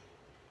this.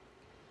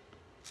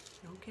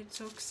 Don't get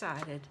so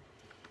excited.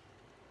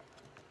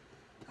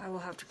 I will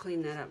have to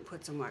clean that up and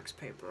put some wax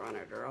paper on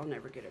it or I'll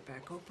never get it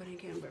back open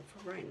again, but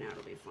for right now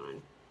it'll be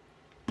fine.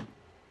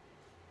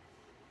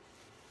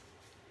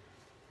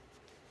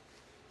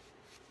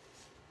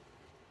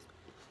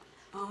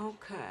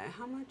 Okay,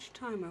 how much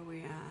time are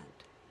we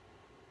at?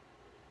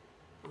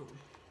 Oh,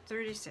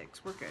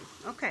 36, we're good.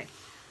 Okay,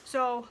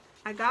 so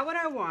I got what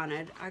I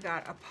wanted. I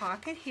got a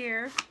pocket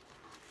here,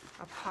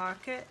 a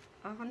pocket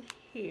on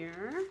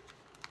here.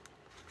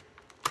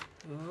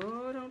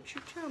 Oh, don't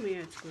you tell me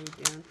it's glued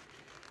down.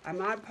 I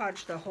Mod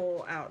Podged the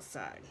whole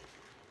outside.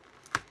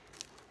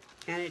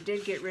 And it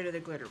did get rid of the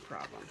glitter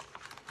problem.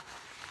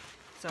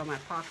 So my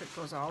pocket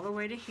goes all the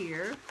way to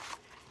here.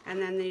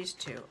 And then these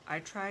two. I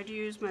tried to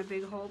use my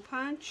big hole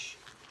punch.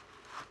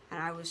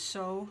 And I was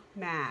so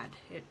mad.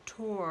 It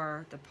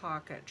tore the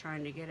pocket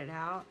trying to get it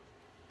out.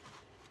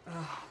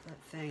 Oh,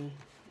 that thing.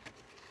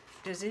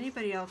 Does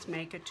anybody else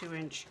make a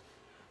 2-inch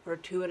or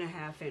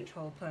 2.5-inch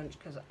hole punch?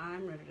 Because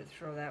I'm ready to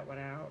throw that one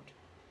out.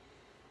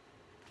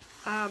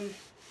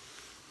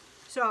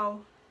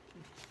 So,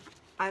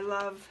 I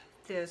love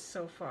this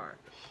so far.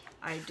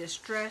 I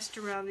distressed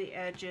around the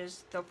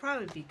edges. They'll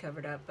probably be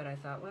covered up, but I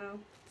thought, well,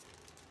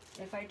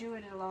 if I do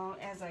it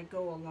along as I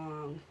go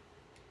along.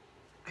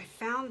 I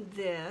found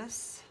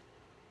this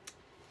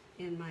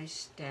in my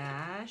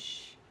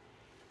stash,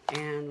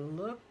 and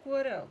look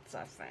what else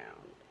I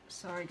found.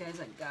 Sorry guys,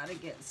 I gotta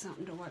get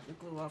something to wipe the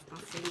glue off my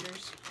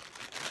fingers.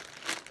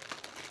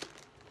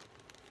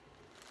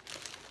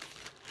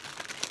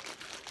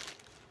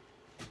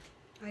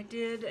 I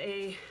did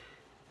a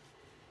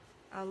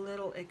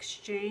little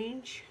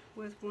exchange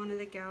with one of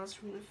the gals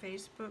from the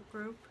Facebook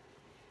group,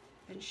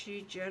 and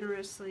she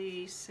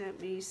generously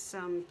sent me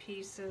some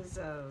pieces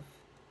of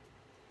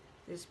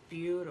this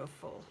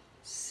beautiful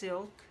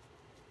silk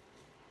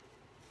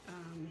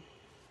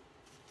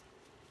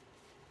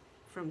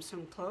from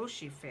some clothes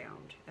she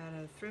found at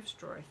a thrift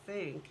store, I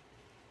think.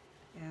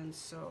 And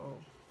so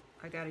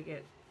I got to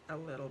get a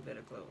little bit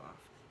of glue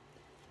off.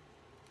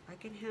 I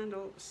can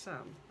handle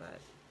some, but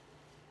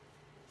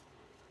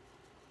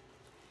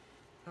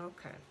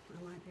okay,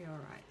 I might be all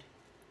right.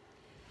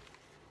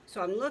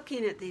 So I'm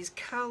looking at these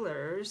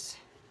colors,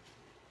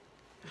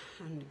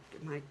 and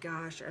my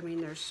gosh, I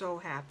mean, they're so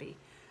happy.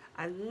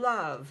 I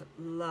love,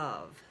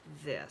 love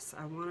this.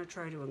 I want to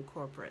try to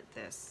incorporate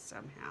this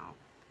somehow.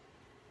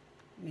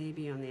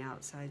 Maybe on the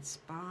outside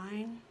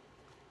spine.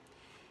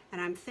 And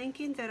I'm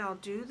thinking that I'll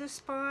do the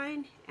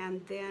spine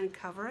and then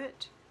cover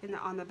it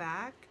on the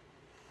back.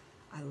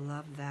 I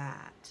love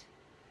that.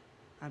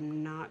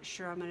 I'm not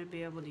sure I'm going to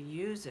be able to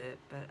use it,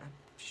 but I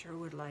sure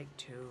would like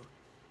to.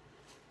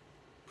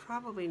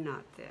 Probably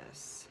not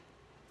this.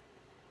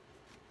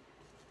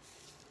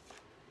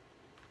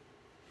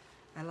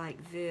 I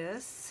like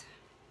this.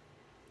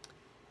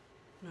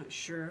 Not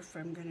sure if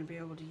I'm going to be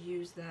able to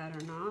use that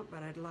or not,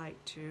 but I'd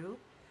like to.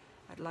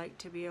 I'd like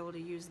to be able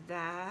to use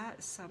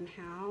that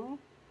somehow.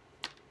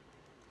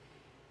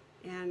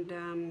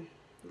 And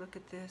look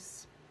at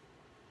this.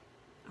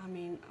 I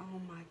mean,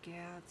 oh my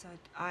God,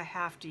 I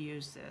have to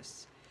use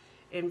this.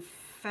 In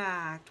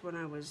fact, when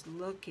I was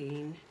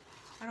looking,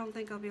 I don't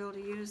think I'll be able to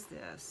use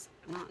this.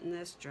 Not in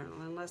this journal,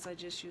 unless I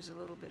just use a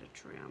little bit of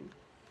trim.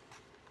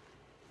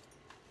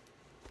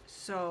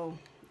 So,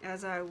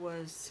 as I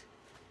was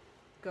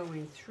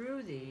going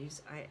through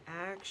these, I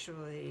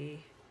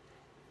actually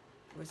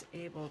was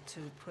able to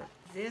put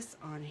this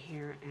on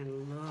here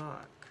and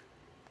look.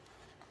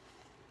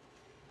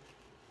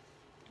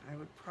 I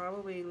would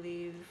probably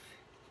leave,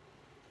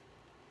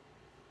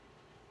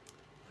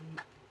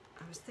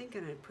 I was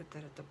thinking I'd put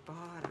that at the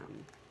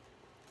bottom.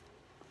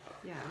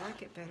 Yeah, I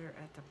like it better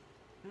at the,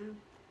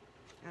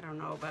 I don't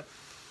know, but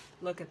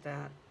look at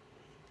that.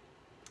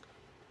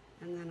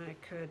 And then I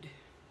could,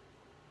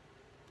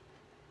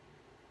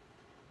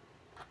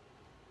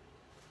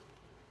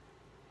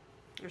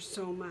 there's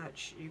so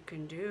much you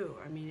can do.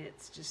 I mean,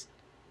 it's just,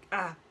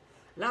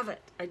 love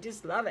it. I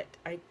just love it.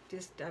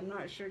 I'm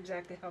not sure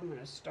exactly how I'm going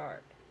to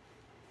start.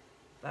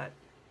 But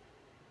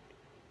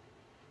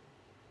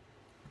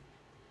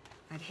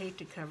I'd hate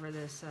to cover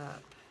this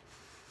up.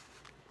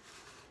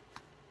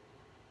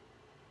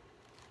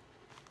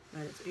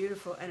 But it's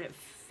beautiful and it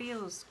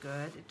feels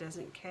good. It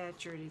doesn't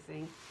catch or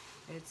anything.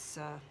 It's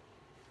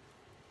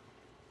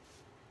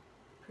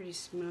pretty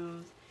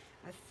smooth.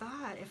 I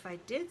thought if I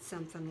did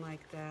something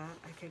like that,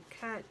 I could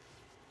cut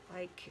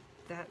like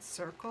that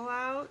circle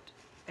out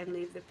and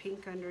leave the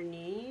pink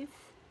underneath.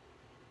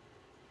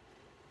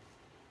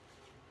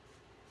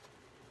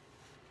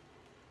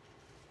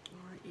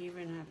 Or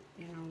even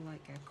a, you know,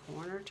 like a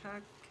corner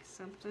tuck,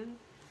 something.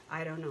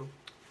 I don't know.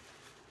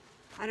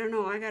 I don't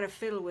know. I gotta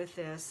fiddle with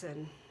this,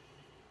 and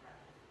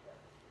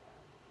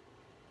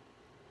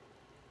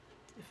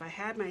if I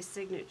had my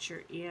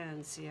signature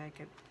in, see, I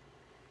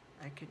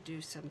could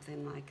do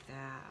something like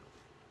that.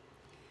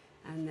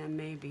 And then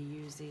maybe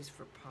use these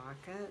for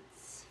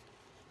pockets.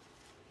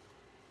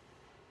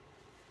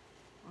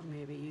 Or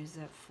maybe use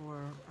that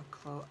for a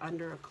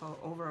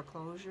over a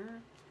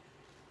closure.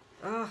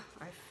 Oh,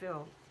 I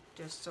feel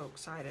just so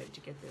excited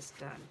to get this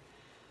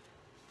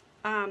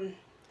done.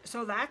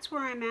 So that's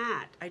where I'm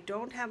at. I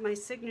don't have my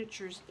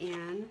signatures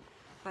in,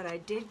 but I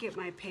did get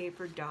my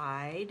paper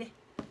dyed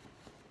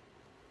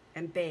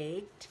and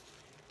baked.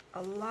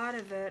 A lot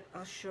of it,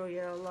 I'll show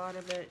you, a lot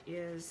of it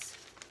is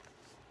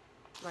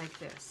like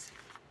this.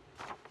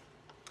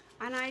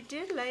 And I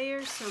did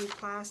layer some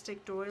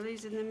plastic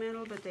doilies in the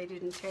middle, but they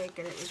didn't take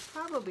it. It was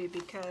probably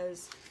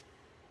because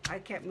I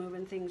kept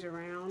moving things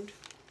around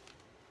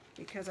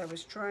because I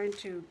was trying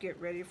to get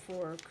ready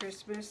for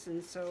Christmas,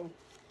 and so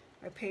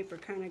my paper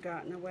kind of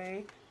got in the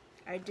way.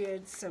 I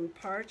did some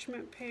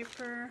parchment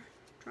paper.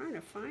 I'm trying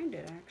to find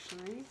it,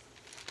 actually.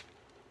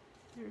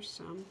 There's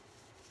some.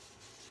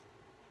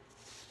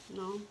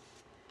 No.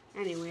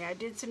 Anyway, I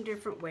did some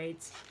different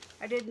weights.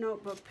 I did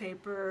notebook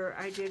paper.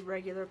 I did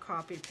regular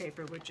copied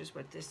paper, which is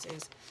what this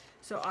is.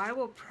 So I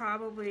will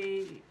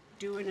probably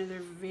do another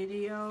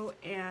video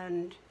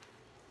and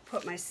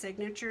put my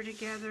signature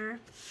together.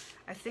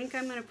 I think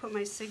I'm going to put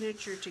my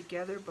signature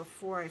together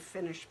before I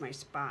finish my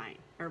spine,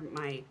 or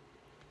my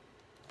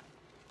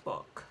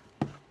book.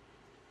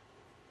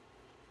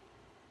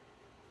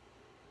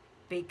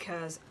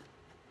 Because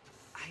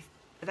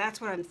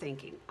that's what I'm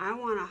thinking. I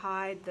want to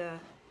hide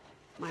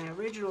my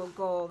original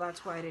goal.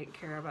 That's why I didn't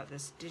care about the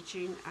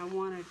stitching. I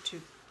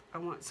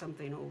want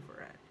something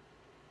over it.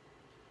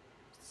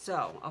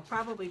 So I'll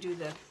probably do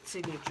the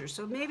signature.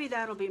 So maybe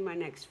that'll be my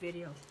next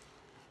video.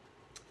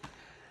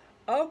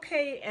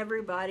 Okay,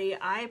 everybody,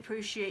 I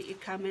appreciate you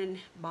coming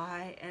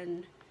by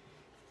and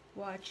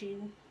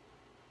watching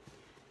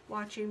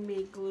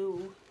me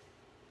glue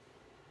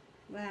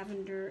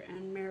lavender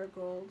and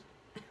marigold.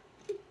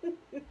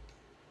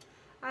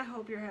 I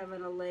hope you're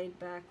having a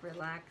laid-back,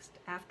 relaxed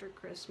after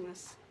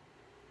Christmas.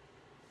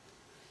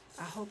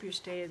 I hope you're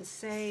staying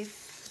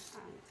safe.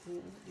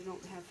 And you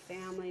don't have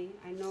family.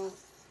 I know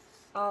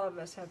all of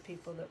us have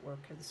people that we're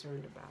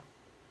concerned about.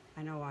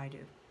 I know I do.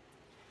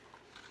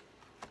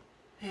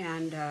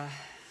 And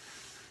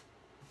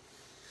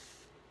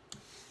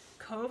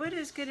COVID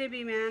is going to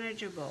be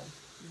manageable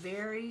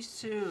very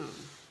soon.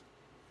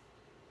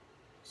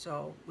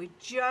 So we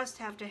just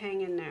have to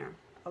hang in there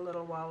a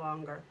little while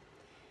longer.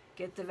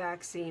 Get the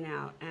vaccine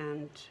out,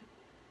 and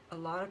a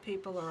lot of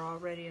people are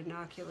already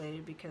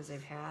inoculated because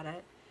they've had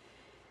it.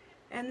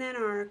 And then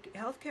our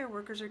healthcare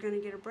workers are going to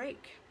get a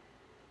break.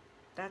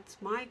 That's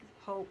my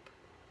hope.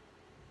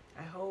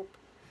 I hope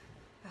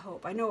I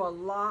hope. I know a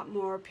lot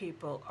more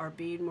people are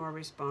being more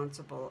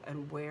responsible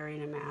and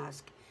wearing a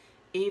mask,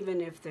 even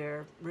if they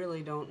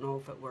really don't know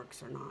if it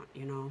works or not,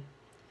 you know.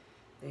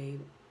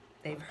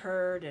 They've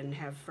heard and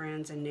have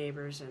friends and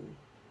neighbors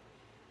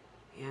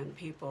and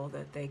people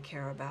that they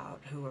care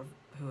about who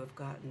have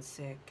gotten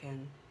sick,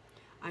 and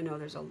I know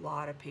there's a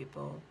lot of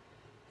people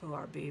who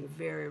are being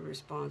very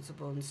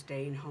responsible and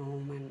staying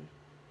home,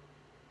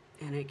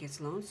 and it gets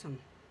lonesome.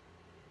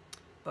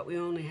 But we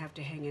only have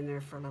to hang in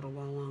there for a little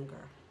while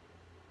longer.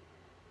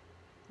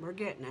 We're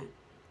getting it,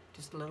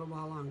 just a little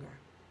while longer.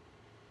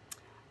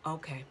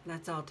 Okay,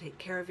 let's all take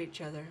care of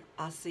each other.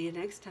 I'll see you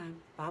next time.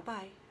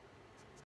 Bye-bye.